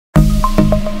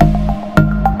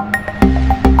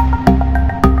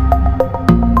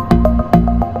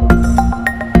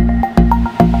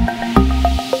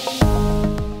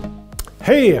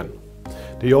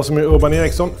Det är jag som är Urban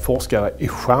Eriksson, forskare i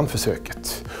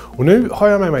Stjärnförsöket. Och nu har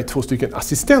jag med mig 2 stycken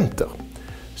assistenter.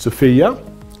 Sofia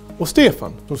och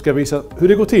Stefan, som ska visa hur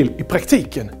det går till i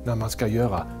praktiken när man ska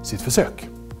göra sitt försök.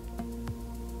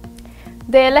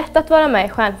 Det är lätt att vara med i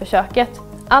Stjärnförsöket.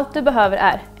 Allt du behöver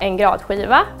är en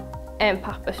gradskiva, en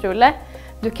pappersrulle.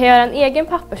 Du kan göra en egen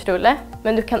pappersrulle,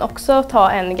 men du kan också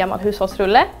ta en gammal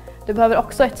hushållsrulle. Du behöver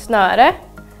också ett snöre,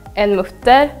 en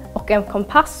mutter och en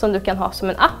kompass som du kan ha som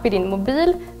en app i din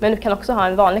mobil, men du kan också ha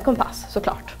en vanlig kompass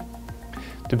såklart.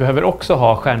 Du behöver också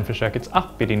ha Stjärnförsökets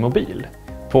app i din mobil.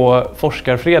 På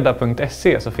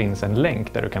ForskarFredag.se så finns en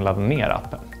länk där du kan ladda ner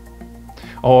appen.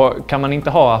 Och kan man inte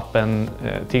ha appen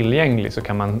tillgänglig så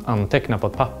kan man anteckna på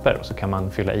ett papper och så kan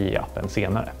man fylla i appen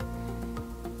senare.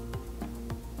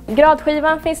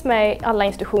 Gradskivan finns med i alla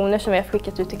instruktioner som vi har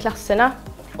skickat ut till klasserna,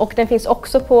 och den finns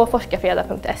också på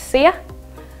ForskarFredag.se.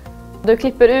 Du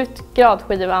klipper ut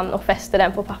gradskivan och fäster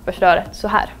den på pappersröret så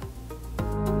här.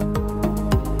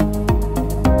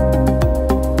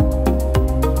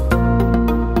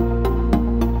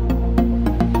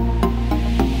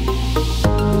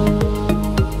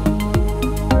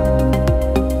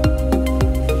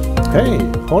 Hej!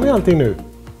 Har ni allting nu?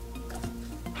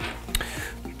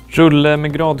 Rulle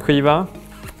med gradskiva.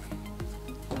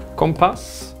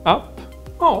 Kompass. App.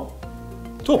 Ja,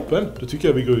 toppen. Då tycker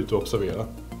jag vi går ut och observerar.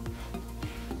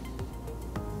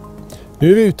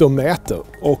 Nu är vi ute och mäter,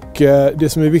 och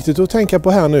det som är viktigt att tänka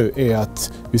på här nu är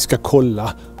att vi ska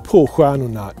kolla på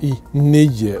stjärnorna i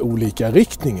 9 olika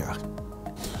riktningar.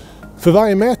 För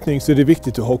varje mätning så är det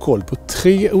viktigt att ha koll på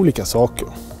 3 olika saker.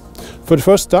 För det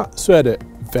första så är det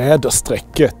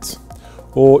väderstrecket,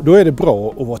 och då är det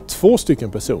bra att vara 2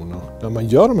 stycken personer när man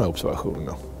gör de här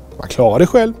observationerna. Man klarar det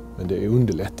själv, men det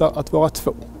underlättar att vara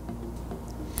 2.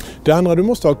 Det andra du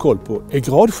måste ha koll på är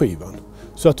gradskivan,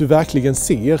 så att du verkligen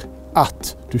ser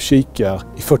att du kikar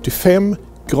i 45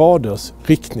 graders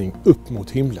riktning upp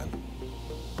mot himlen.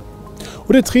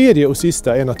 Och det tredje och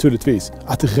sista är naturligtvis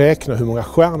att räkna hur många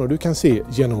stjärnor du kan se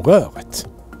genom röret.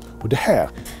 Och det här,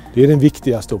 det är den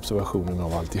viktigaste observationen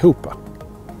av alltihopa.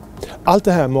 Allt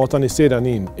det här matar ni sedan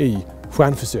in i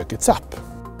Stjärnförsökets app.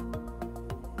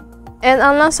 En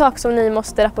annan sak som ni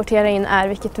måste rapportera in är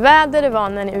vilket väder det var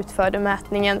när ni utförde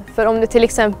mätningen. För om det till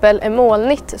exempel är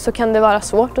molnigt så kan det vara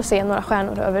svårt att se några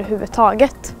stjärnor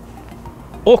överhuvudtaget.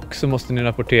 Och så måste ni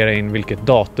rapportera in vilket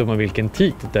datum och vilken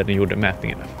tid där ni gjorde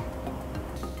mätningen.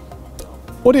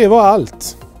 Och det var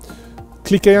allt.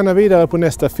 Klicka gärna vidare på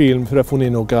nästa film, för där får ni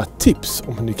några tips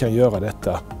om hur ni kan göra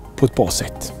detta på ett bra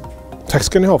sätt. Tack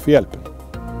ska ni ha för hjälpen.